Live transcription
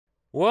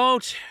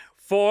Won't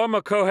form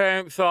a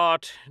coherent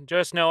thought.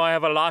 Just know I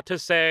have a lot to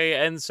say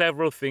and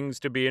several things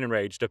to be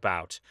enraged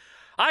about.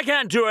 I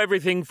can't do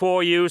everything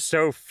for you,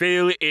 so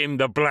fill in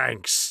the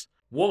blanks.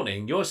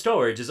 Warning, your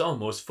storage is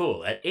almost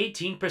full at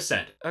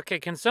 18%. Okay,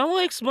 can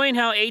someone explain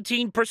how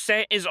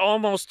 18% is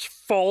almost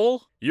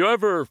full? You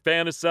ever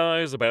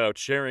fantasize about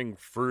sharing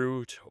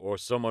fruit or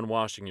someone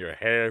washing your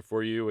hair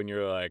for you and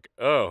you're like,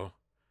 oh,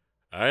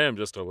 I am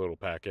just a little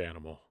pack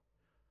animal.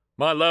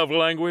 My love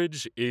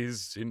language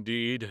is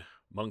indeed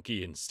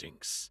monkey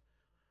instincts.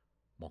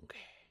 Monkey.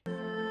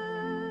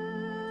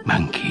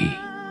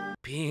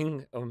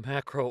 Being a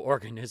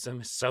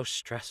macroorganism is so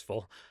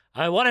stressful.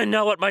 I want to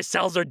know what my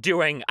cells are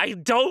doing. I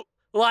don't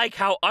like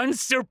how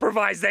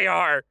unsupervised they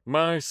are.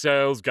 My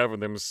cells govern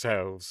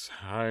themselves.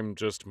 I'm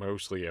just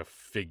mostly a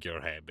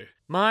figurehead.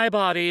 My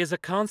body is a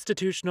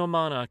constitutional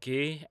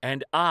monarchy,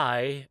 and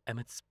I am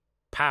its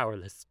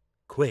powerless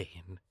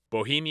queen.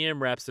 Bohemian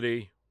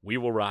Rhapsody, We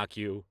Will Rock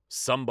You,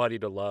 Somebody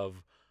to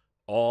Love,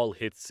 all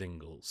hit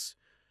singles.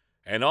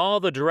 And all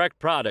the direct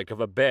product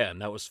of a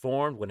band that was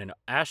formed when an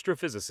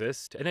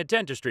astrophysicist and a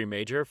dentistry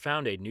major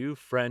found a new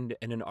friend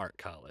in an art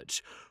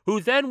college,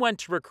 who then went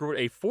to recruit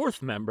a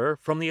fourth member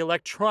from the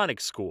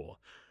electronics school.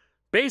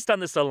 Based on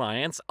this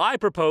alliance, I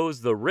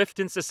propose the rift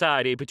in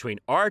society between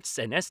arts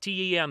and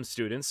STEM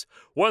students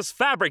was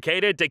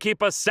fabricated to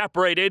keep us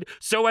separated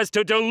so as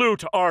to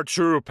dilute our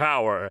true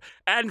power.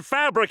 And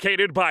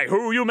fabricated by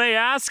who, you may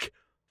ask?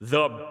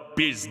 The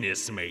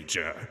business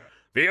major.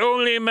 The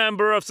only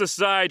member of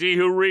society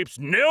who reaps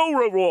no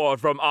reward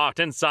from art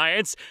and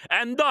science,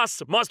 and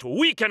thus must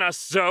weaken us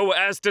so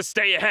as to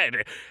stay ahead.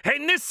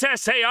 In this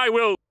essay I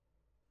will...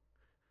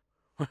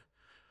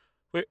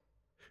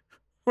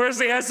 Where's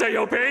the essay,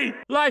 OP?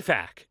 Life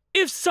hack.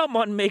 If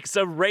someone makes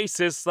a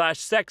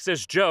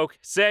racist/sexist joke,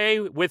 say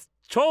with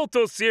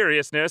total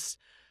seriousness,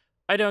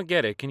 I don't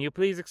get it, can you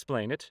please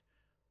explain it?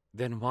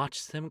 Then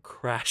watch them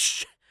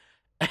crash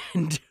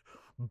and...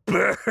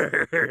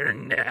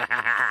 burn.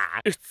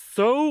 It's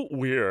so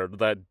weird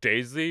that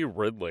Daisy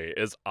Ridley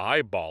is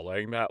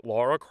eyeballing that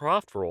Lara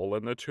Croft role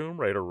in the Tomb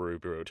Raider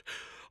reboot.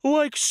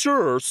 Like,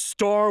 sure,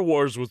 Star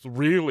Wars was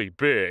really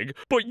big,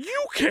 but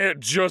you can't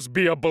just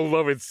be a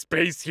beloved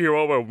space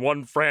hero in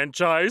one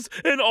franchise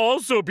and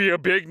also be a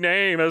big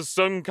name as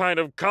some kind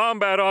of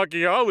combat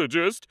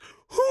archaeologist.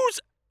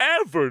 Who's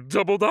ever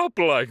doubled up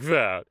like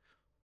that?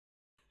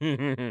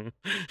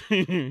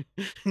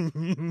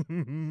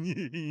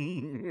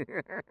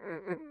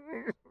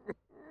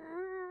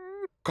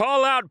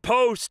 Call out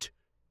post.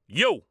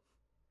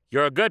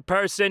 You're a good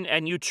person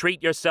and you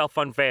treat yourself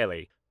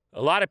unfairly.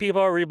 A lot of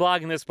people are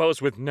reblogging this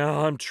post with,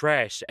 no, I'm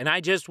trash. And I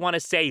just want to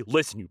say,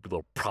 listen, you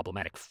little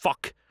problematic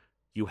fuck.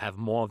 You have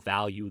more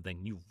value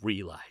than you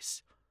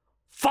realize.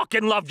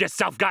 Fucking love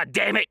yourself,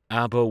 goddammit!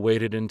 Abba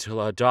waited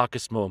until our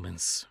darkest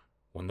moments,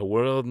 when the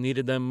world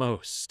needed them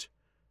most.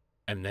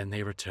 And then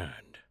they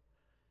returned.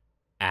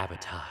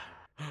 Avatar.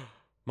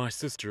 My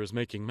sister is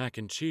making mac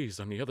and cheese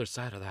on the other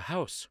side of the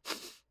house.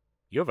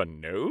 You have a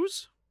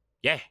nose?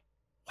 Yeah.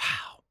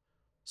 Wow.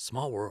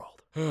 Small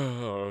world.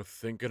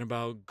 Thinking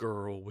about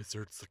girl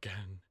wizards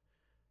again.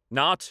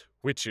 Not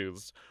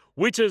witches.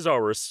 Witches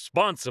are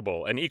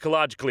responsible and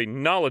ecologically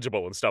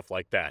knowledgeable and stuff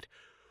like that.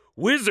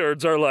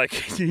 Wizards are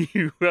like,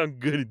 I'm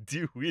gonna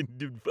do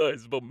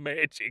indivisible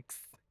magics.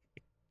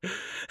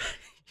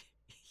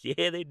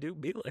 Yeah, they do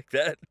be like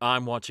that.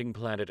 I'm watching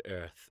Planet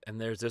Earth,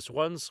 and there's this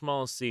one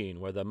small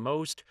scene where the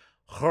most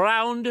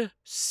round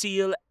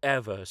seal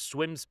ever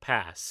swims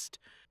past.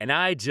 And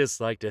I'd just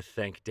like to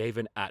thank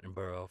David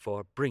Attenborough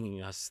for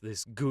bringing us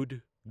this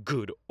good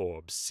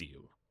orb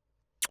seal.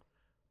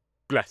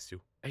 Bless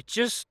you. I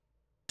just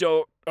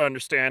don't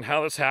understand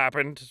how this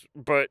happened,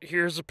 but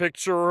here's a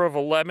picture of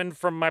a lemon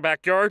from my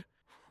backyard.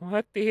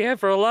 What the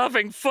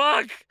ever-loving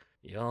fuck?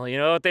 You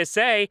know what they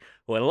say,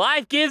 when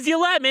life gives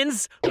you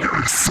lemons, you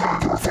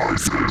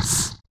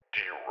sacrifices.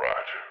 Dear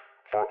Rat,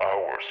 for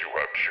hours you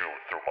have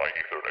chewed through my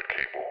Ethernet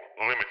cable,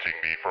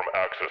 limiting me from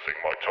accessing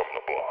my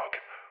Tumblr blog.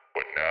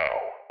 But now,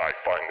 I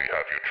finally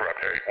have you trapped.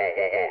 Hey,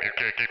 whoa, you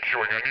can't keep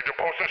chewing, I need to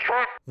post this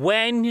trap!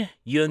 When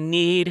you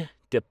need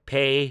to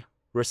pay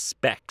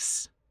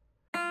respects.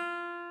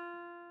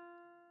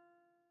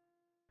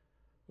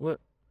 What?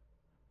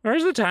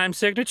 Where's the time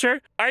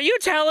signature? Are you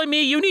telling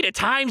me you need a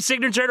time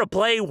signature to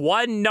play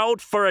one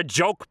note for a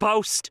joke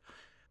post?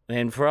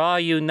 And for all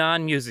you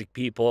non-music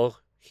people,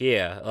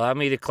 here, allow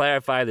me to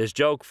clarify this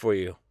joke for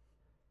you.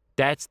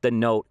 That's the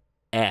note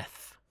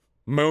F.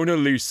 Mona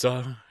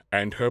Lisa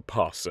and her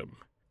possum.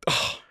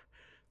 Oh,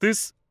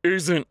 this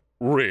isn't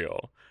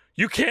real.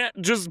 You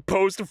can't just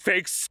post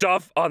fake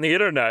stuff on the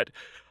internet.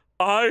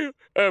 I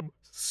am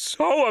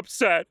so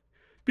upset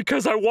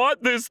because I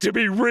want this to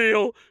be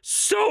real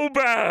so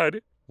bad.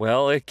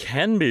 Well, it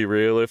can be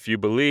real if you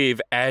believe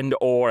and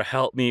or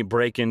help me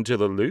break into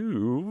the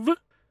Louvre.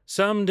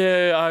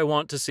 Someday I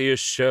want to see a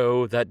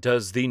show that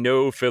does the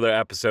no-filler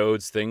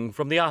episodes thing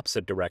from the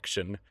opposite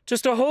direction.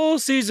 Just a whole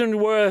season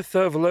worth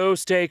of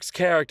low-stakes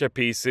character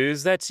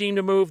pieces that seem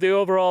to move the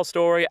overall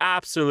story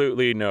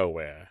absolutely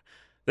nowhere.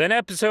 Then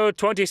episode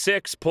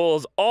 26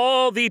 pulls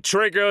all the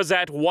triggers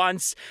at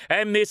once,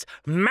 and this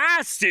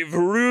massive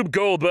Rube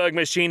Goldberg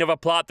machine of a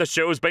plot the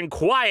show's been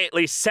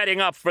quietly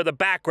setting up for the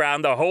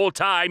background the whole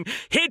time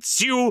hits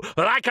you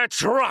like a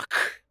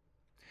truck.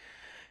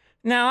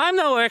 Now, I'm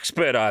no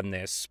expert on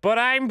this, but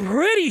I'm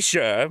pretty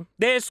sure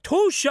there's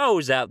 2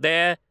 shows out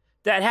there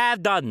that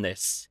have done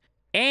this.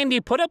 Andy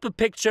put up a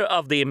picture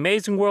of The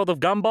Amazing World of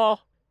Gumball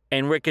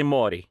and Rick and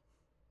Morty.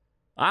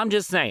 I'm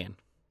just saying.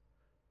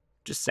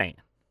 Just saying.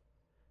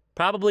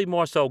 Probably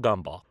more so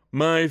Gumball.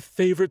 My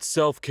favorite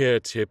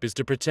self-care tip is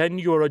to pretend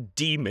you're a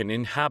demon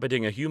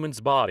inhabiting a human's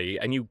body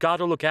and you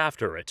gotta look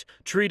after it.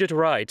 Treat it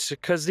right,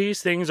 because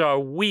these things are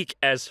weak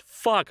as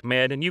fuck,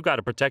 man, and you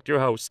gotta protect your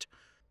host.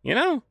 You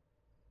know,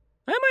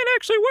 that might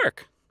actually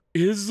work.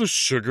 Is the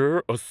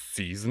sugar a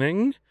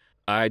seasoning?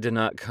 I did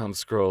not come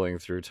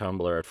scrolling through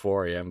Tumblr at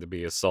 4 a.m. to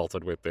be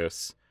assaulted with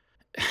this.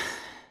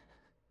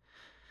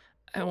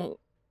 I don't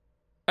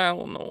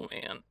know,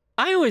 man.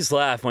 I always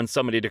laugh when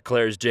somebody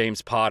declares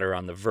James Potter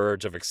on the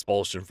verge of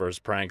expulsion for his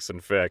pranks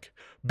and fic.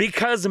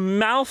 Because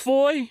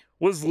Malfoy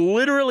was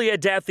literally a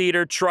Death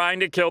Eater trying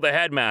to kill the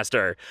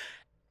headmaster.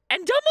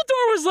 And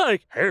Dumbledore was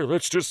like, hey,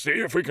 let's just see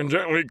if we can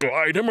gently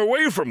glide him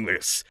away from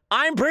this.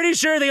 I'm pretty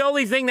sure the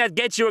only thing that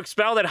gets you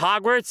expelled at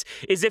Hogwarts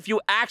is if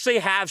you actually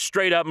have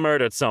straight up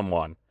murdered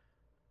someone.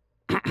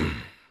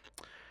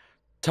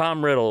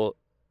 Tom Riddle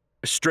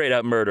straight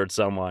up murdered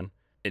someone.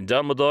 And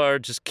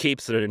Dumbledore just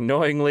keeps an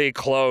annoyingly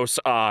close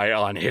eye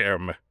on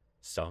him.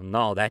 So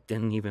no, that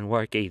didn't even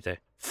work either.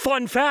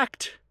 Fun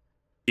fact!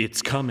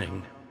 It's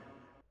coming.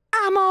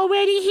 I'm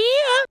already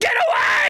here! Get away!